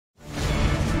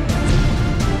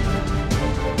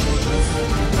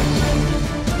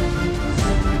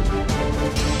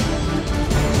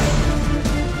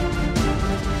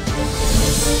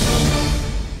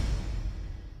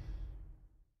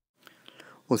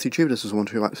What's YouTube? This is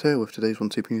 128 here with today's One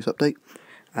Super News update.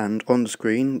 And on the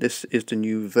screen, this is the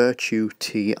new Vertu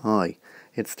TI.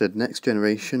 It's the next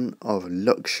generation of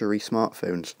luxury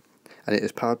smartphones, and it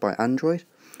is powered by Android.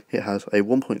 It has a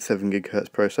 1.7 GHz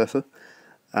processor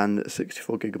and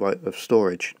 64 GB of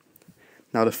storage.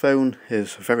 Now the phone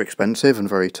is very expensive and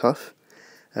very tough.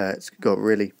 It's got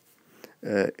really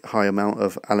high amount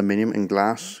of aluminium and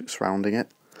glass surrounding it,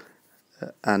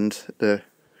 and the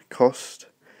cost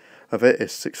of it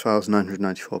is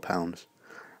 £6,994,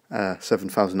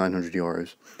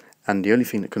 €7,900, and the only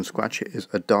thing that can scratch it is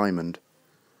a diamond.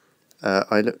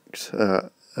 I looked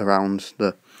around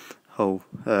the whole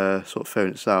sort of phone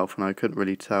itself, and I couldn't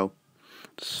really tell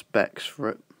the specs for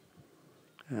it.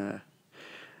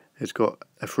 It's got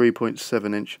a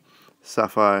 3.7-inch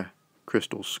sapphire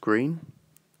crystal screen,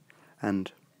 and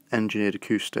engineered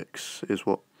acoustics is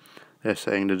what they're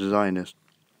saying the design is.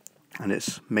 And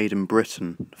it's made in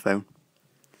Britain, the phone,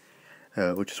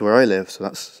 which is where I live, so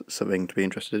that's something to be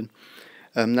interested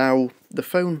in. Now, the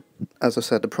phone, as I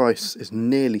said, the price is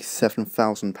nearly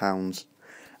 £7,000,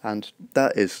 and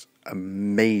that is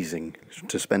amazing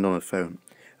to spend on a phone.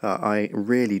 I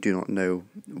really do not know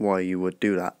why you would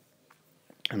do that,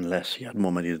 unless you had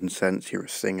more money than sense, you're a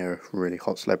singer, a really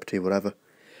hot celebrity, whatever.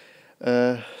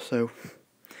 So,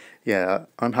 yeah,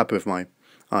 I'm happy with my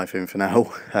iPhone for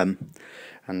now,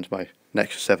 and my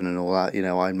Nexus 7 and all that. You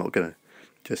know, I'm not going to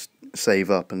just save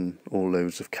up and all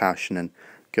loads of cash and then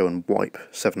go and wipe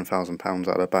 £7,000 out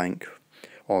of the bank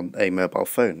on a mobile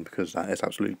phone, because that is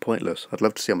absolutely pointless. I'd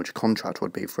love to see how much a contract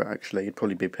would be for it, actually. You'd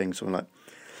probably be paying something like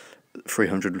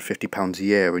 £350 a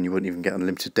year, and you wouldn't even get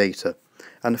unlimited data.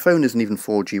 And the phone isn't even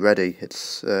 4G ready.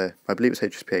 It's, I believe it's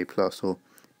HSPA Plus or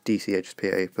DC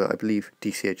HSPA, but I believe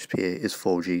DC HSPA is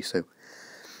 4G, so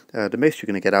the most you're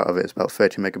going to get out of it is about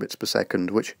 30 megabits per second,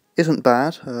 which isn't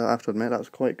bad, I have to admit. That's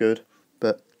quite good,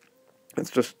 but it's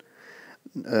just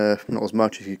not as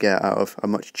much as you get out of a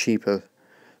much cheaper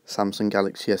Samsung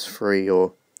Galaxy S3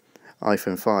 or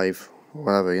iPhone 5 or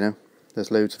whatever, you know.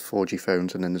 There's loads of 4G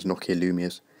phones, and then there's Nokia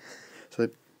Lumias. So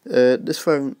this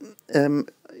phone, you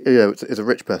know, it's a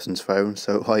rich person's phone,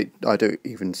 so I don't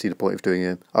even see the point of doing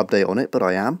an update on it, but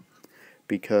I am,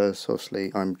 because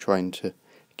obviously I'm trying to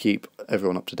keep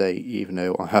everyone up to date, even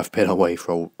though I have been away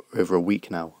for over a week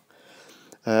now.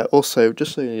 Also,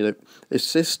 just so you know,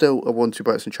 this is still a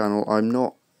 128 channel. I'm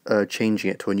not changing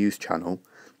it to a news channel.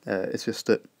 It's just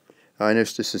that I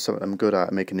noticed this is something I'm good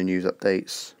at, making the news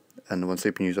updates and the One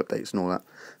Super News updates and all that.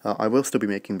 I will still be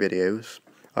making videos.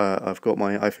 I've got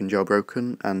my iPhone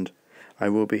jailbroken, and I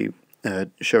will be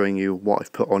showing you what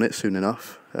I've put on it soon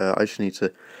enough. I just need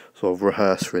to sort of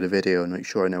rehearse for the video and make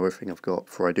sure I know everything I've got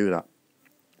before I do that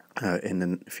in the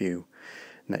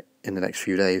next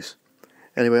few days.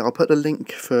 Anyway, I'll put the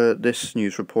link for this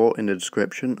news report in the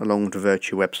description, along with the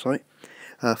Vertu website.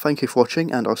 Thank you for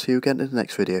watching, and I'll see you again in the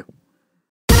next video.